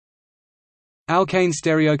Alkane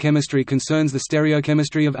stereochemistry concerns the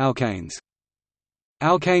stereochemistry of alkanes.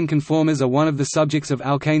 Alkane conformers are one of the subjects of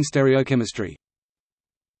alkane stereochemistry.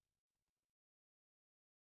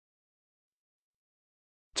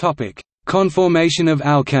 Conformation of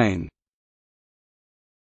alkane.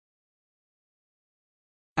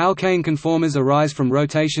 Alkane conformers arise from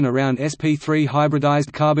rotation around sp3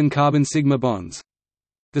 hybridized carbon-carbon sigma bonds.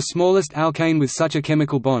 The smallest alkane with such a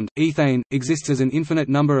chemical bond, ethane, exists as an infinite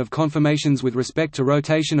number of conformations with respect to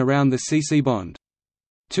rotation around the CC bond.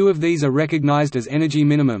 Two of these are recognized as energy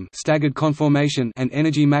minimum staggered conformation and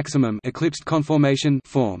energy maximum eclipsed conformation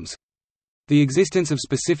forms. The existence of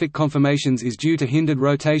specific conformations is due to hindered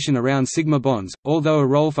rotation around sigma bonds, although a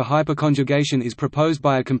role for hyperconjugation is proposed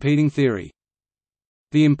by a competing theory.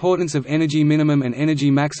 The importance of energy minimum and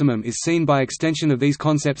energy maximum is seen by extension of these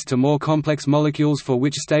concepts to more complex molecules for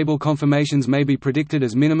which stable conformations may be predicted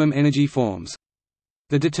as minimum energy forms.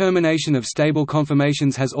 The determination of stable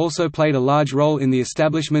conformations has also played a large role in the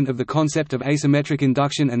establishment of the concept of asymmetric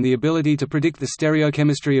induction and the ability to predict the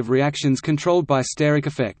stereochemistry of reactions controlled by steric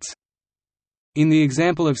effects. In the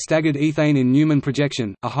example of staggered ethane in Newman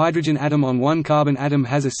projection, a hydrogen atom on one carbon atom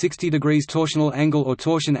has a 60 degrees torsional angle or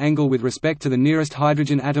torsion angle with respect to the nearest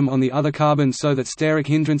hydrogen atom on the other carbon so that steric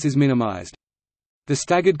hindrance is minimized. The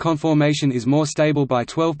staggered conformation is more stable by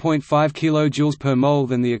 12.5 kJ per mole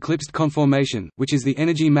than the eclipsed conformation, which is the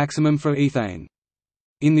energy maximum for ethane.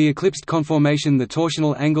 In the eclipsed conformation the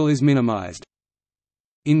torsional angle is minimized.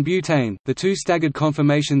 In butane, the two staggered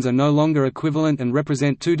conformations are no longer equivalent and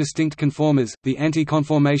represent two distinct conformers, the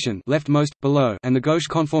anti-conformation leftmost, below, and the gauche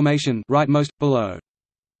conformation rightmost, below.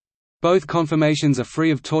 Both conformations are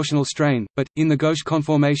free of torsional strain, but, in the gauche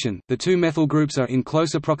conformation, the two methyl groups are in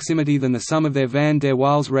closer proximity than the sum of their van der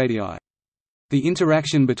Waals radii. The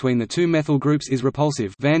interaction between the two methyl groups is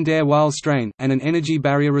repulsive van der Waals strain, and an energy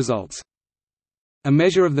barrier results. A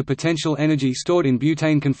measure of the potential energy stored in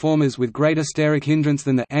butane conformers with greater steric hindrance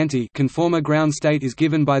than the anti-conformer ground state is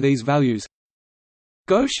given by these values: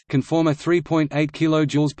 gauche conformer 3.8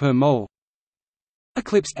 kJ per mole,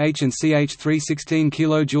 eclipsed H and CH3 16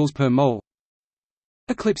 kJ per mole,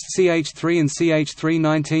 eclipsed CH3 and CH3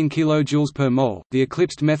 19 kJ per mole. The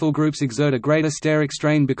eclipsed methyl groups exert a greater steric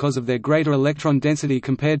strain because of their greater electron density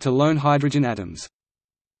compared to lone hydrogen atoms.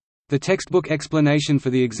 The textbook explanation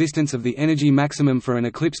for the existence of the energy maximum for an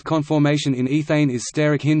eclipsed conformation in ethane is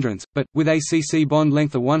steric hindrance, but, with a CC bond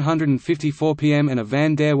length of 154 pm and a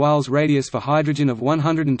van der Waals radius for hydrogen of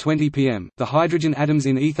 120 pm, the hydrogen atoms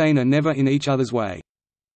in ethane are never in each other's way.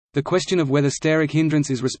 The question of whether steric hindrance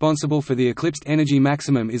is responsible for the eclipsed energy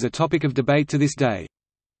maximum is a topic of debate to this day.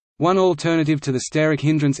 One alternative to the steric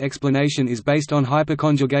hindrance explanation is based on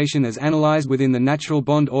hyperconjugation as analyzed within the natural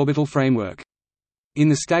bond orbital framework. In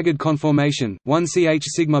the staggered conformation, one CH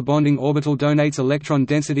sigma bonding orbital donates electron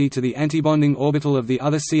density to the antibonding orbital of the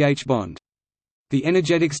other CH bond. The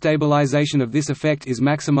energetic stabilization of this effect is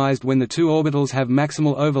maximized when the two orbitals have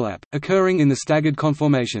maximal overlap, occurring in the staggered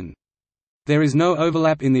conformation. There is no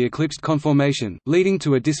overlap in the eclipsed conformation, leading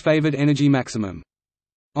to a disfavored energy maximum.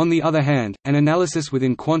 On the other hand, an analysis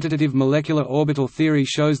within quantitative molecular orbital theory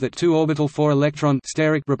shows that two orbital 4-electron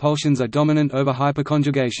steric repulsions are dominant over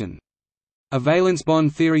hyperconjugation. A valence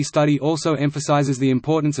bond theory study also emphasizes the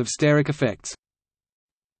importance of steric effects.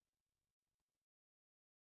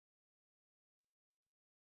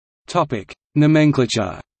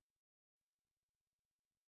 Nomenclature.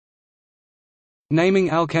 Naming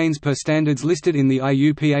alkanes per standards listed in the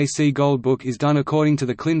IUPAC Gold Book is done according to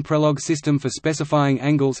the Klein-Prelog system for specifying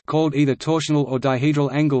angles called either torsional or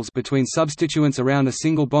dihedral angles between substituents around a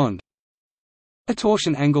single bond. A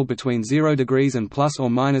torsion angle between 0 degrees and plus or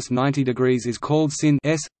minus 90 degrees is called sin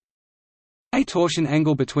S. A torsion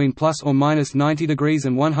angle between plus or minus 90 degrees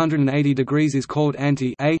and 180 degrees is called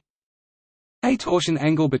anti A. A torsion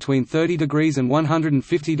angle between 30 degrees and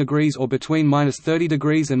 150 degrees or between minus 30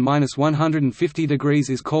 degrees and minus 150 degrees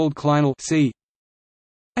is called clinal C.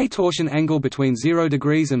 A torsion angle between 0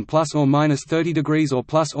 degrees and plus or minus 30 degrees or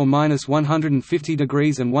plus or minus 150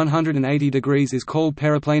 degrees and 180 degrees is called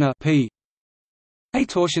periplanar P. A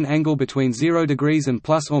torsion angle between 0 degrees and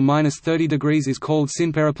plus or minus 30 degrees is called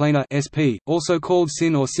synperiplanar SP, also called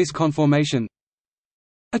syn or cis conformation.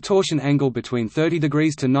 A torsion angle between 30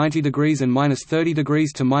 degrees to 90 degrees and minus 30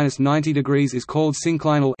 degrees to minus 90 degrees is called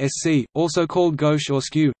synclinal SC, also called gauche or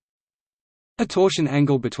skew. A torsion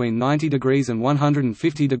angle between 90 degrees and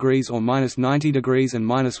 150 degrees or minus 90 degrees and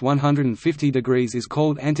minus 150 degrees is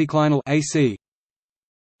called anticlinal AC.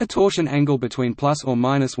 A torsion angle between plus or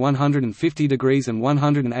minus 150 degrees and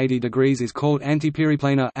 180 degrees is called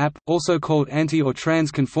antiperiplanar (AP), also called anti- or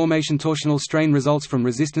trans-conformation. Torsional strain results from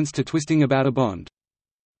resistance to twisting about a bond.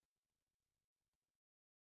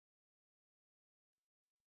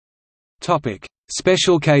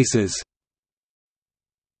 Special cases.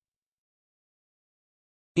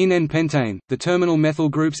 In N-pentane, the terminal methyl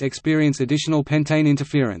groups experience additional pentane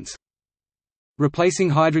interference. Replacing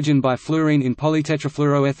hydrogen by fluorine in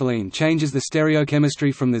polytetrafluoroethylene changes the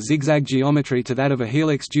stereochemistry from the zigzag geometry to that of a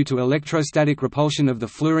helix due to electrostatic repulsion of the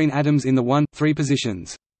fluorine atoms in the 1,3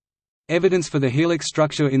 positions. Evidence for the helix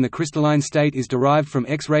structure in the crystalline state is derived from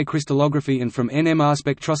X-ray crystallography and from NMR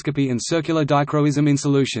spectroscopy and circular dichroism in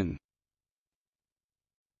solution.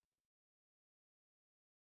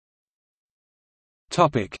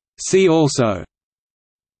 See also: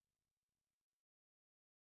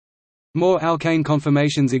 More alkane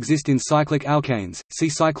conformations exist in cyclic alkanes, see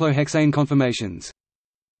cyclohexane conformations.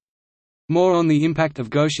 More on the impact of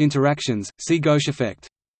gauche interactions, see gauche effect.